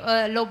పిలుపుకి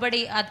లోబడి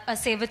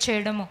సేవ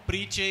చేయడము,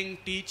 preaching,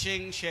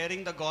 teaching,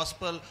 sharing the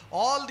gospel,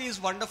 all these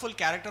wonderful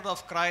characters of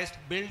Christ,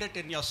 build it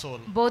in your soul.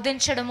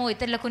 బోధించడము,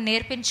 ఇతరులకు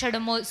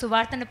నేర్పించడము,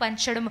 సువార్తను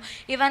పంచడము,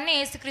 ఇవన్నీ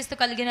యేసుక్రీస్తు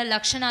కలిగిన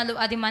లక్షణాలు,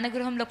 అది మన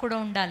గృహంలో కూడా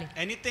ఉండాలి.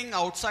 Anything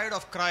outside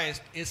of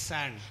Christ is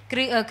sand.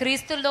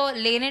 క్రీస్తులో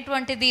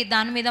లేనటువంటిది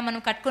దాని మీద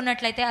మనం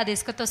కట్టుకున్నట్లయితే అది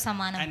ఇసుకతో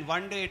సమానం. And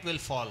one day it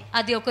will fall.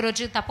 అది ఒక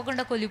రోజు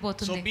తప్పకుండా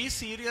కూలిపోతుంది. So be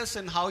serious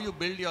in how you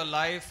build your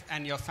life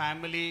and your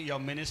family, your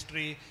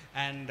ministry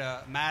and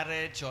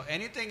marriage or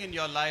anything in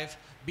your life.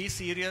 Be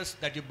serious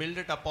that you build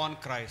it upon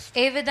Christ.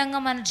 ఏ విధంగా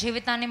మన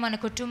జీవితాన్ని, మన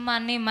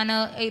కుటుంబాన్ని, మన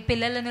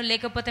పిల్లలను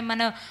లేకపోతే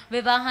మన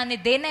వివాహాన్ని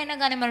దేనైనా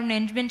గాని మనం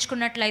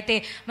నిర్మించుకున్నట్లయితే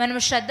మనం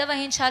శ్రద్ధ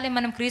వహించాలి,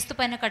 మనం క్రీస్తు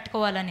పైన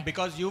కట్టుకోవాలని.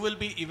 Because you will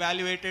be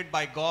evaluated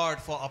by God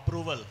for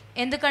approval.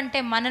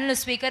 ఎందుకంటే మనల్ని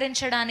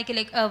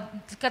స్వీకరించడానికి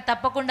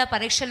తప్పకుండా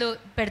పరీక్షలు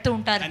పెడుతూ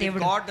ఉంటారు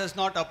దేవుడు. And if God does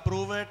not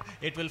approve it,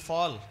 it will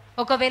fall.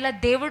 ఒకవేళ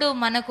దేవుడు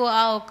మనకు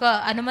ఆ ఒక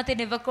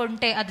అనుమతిని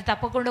ఇవ్వకుంటే అది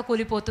తప్పకుండా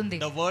కూలిపోతుంది.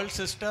 The world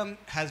system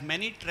has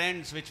many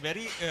trends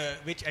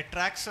which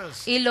attracts us.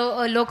 ఈ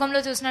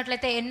లోకంలో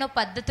చూసినట్లయితే ఎన్నో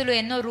పద్ధతులు,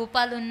 ఎన్నో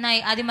రూపాలు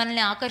ఉన్నాయి, అది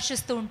మనల్ని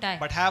ఆకర్షిస్తూ ఉంటాయి.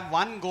 But have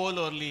one goal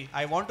only,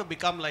 I want to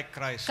become like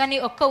Christ. కానీ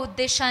ఒక్క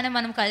ఉద్దేశాన్ని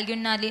మనం కలిగి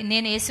ఉండాలి,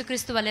 నేను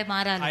యేసుక్రీస్తు వలె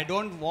మారాలి. I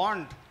don't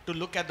want to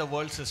look at the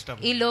world system.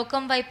 ఈ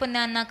లోకం వైపు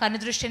నా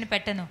కనుదృష్టిని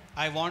పెట్టను.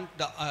 I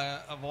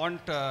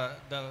want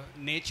the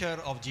nature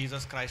of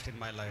Jesus Christ in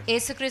my life.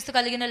 యేసుక్రీస్తు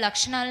కలిగిన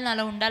లక్షణాలను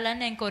అలా ఉండాలని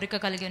నేను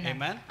కోరిక కలిగి ఉన్నాను.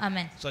 Amen.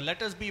 Amen. So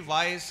let us be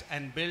wise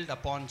and build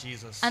upon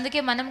Jesus.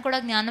 అందుకే మనం కూడా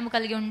జ్ఞానం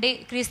కలిగి ఉండి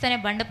క్రీస్తు అనే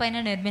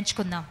బండపైన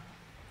నిర్మించుకుందాం.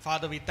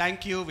 Father, we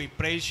thank you, we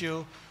praise you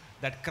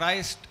that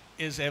Christ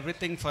is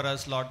everything for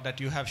us, Lord, that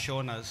you have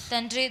shown us.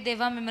 తండ్రి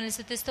దేవా, మిమ్మల్ని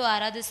స్తుతిస్తూ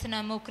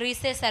ఆరాధిస్తున్నాము.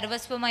 క్రీస్తే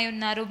సర్వస్వమై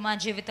ఉన్నారు మా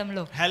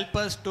జీవితంలో. Help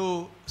us to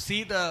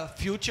see the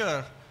future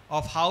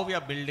of how we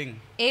are building.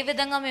 ఏ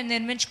విధంగా మేము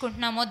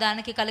నిర్మించుకుంటున్నామో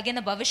దానికి కలిగిన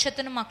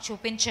భవిష్యత్తును మాకు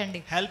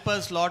చూపించండి. Help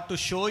us, Lord, to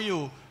show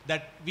you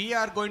that we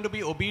are going to be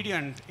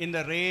obedient in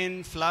the rain,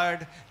 flood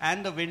and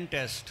the wind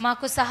test.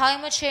 మాకు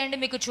సహాయం చేయండి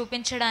మీకు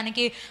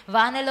చూపించడానికి.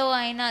 వానలో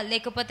అయినా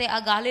లేకపోతే ఆ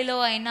గాలిలో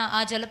అయినా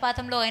ఆ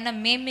జలపాతంలో అయినా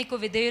మేము మీకు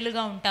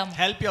విధేయులుగా ఉంటాము.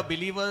 Help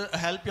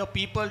your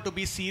people to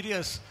be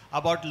serious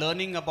about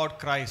learning about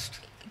Christ.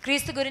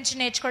 క్రీస్తు గురించి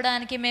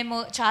నేర్చుకోవడానికి మేము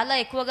చాలా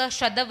ఎక్కువగా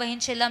శ్రద్ధ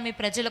వహించేలా మీ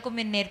ప్రజలకు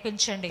మీరు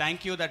నేర్పించండి.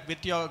 Thank you that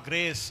with your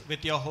grace,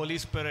 with your Holy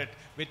Spirit,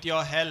 with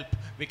your help,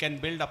 we can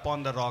build upon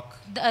the rock.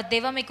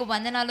 దేవా మీకు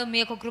వందనాలు, మీ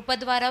యొక్క కృప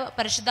ద్వారా,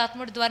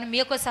 పరిశుద్ధాత్ముడి ద్వారా, మీ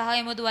యొక్క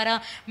సహాయము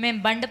ద్వారా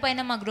మేము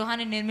బండపైన మా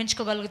గృహాన్ని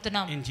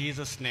నిర్మించుకోగలుగుతున్నాం. In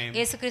Jesus' name.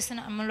 యేసుక్రీస్తు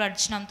నామములో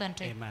అర్చనాం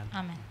తండ్రి. Amen.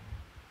 ఆమేన్.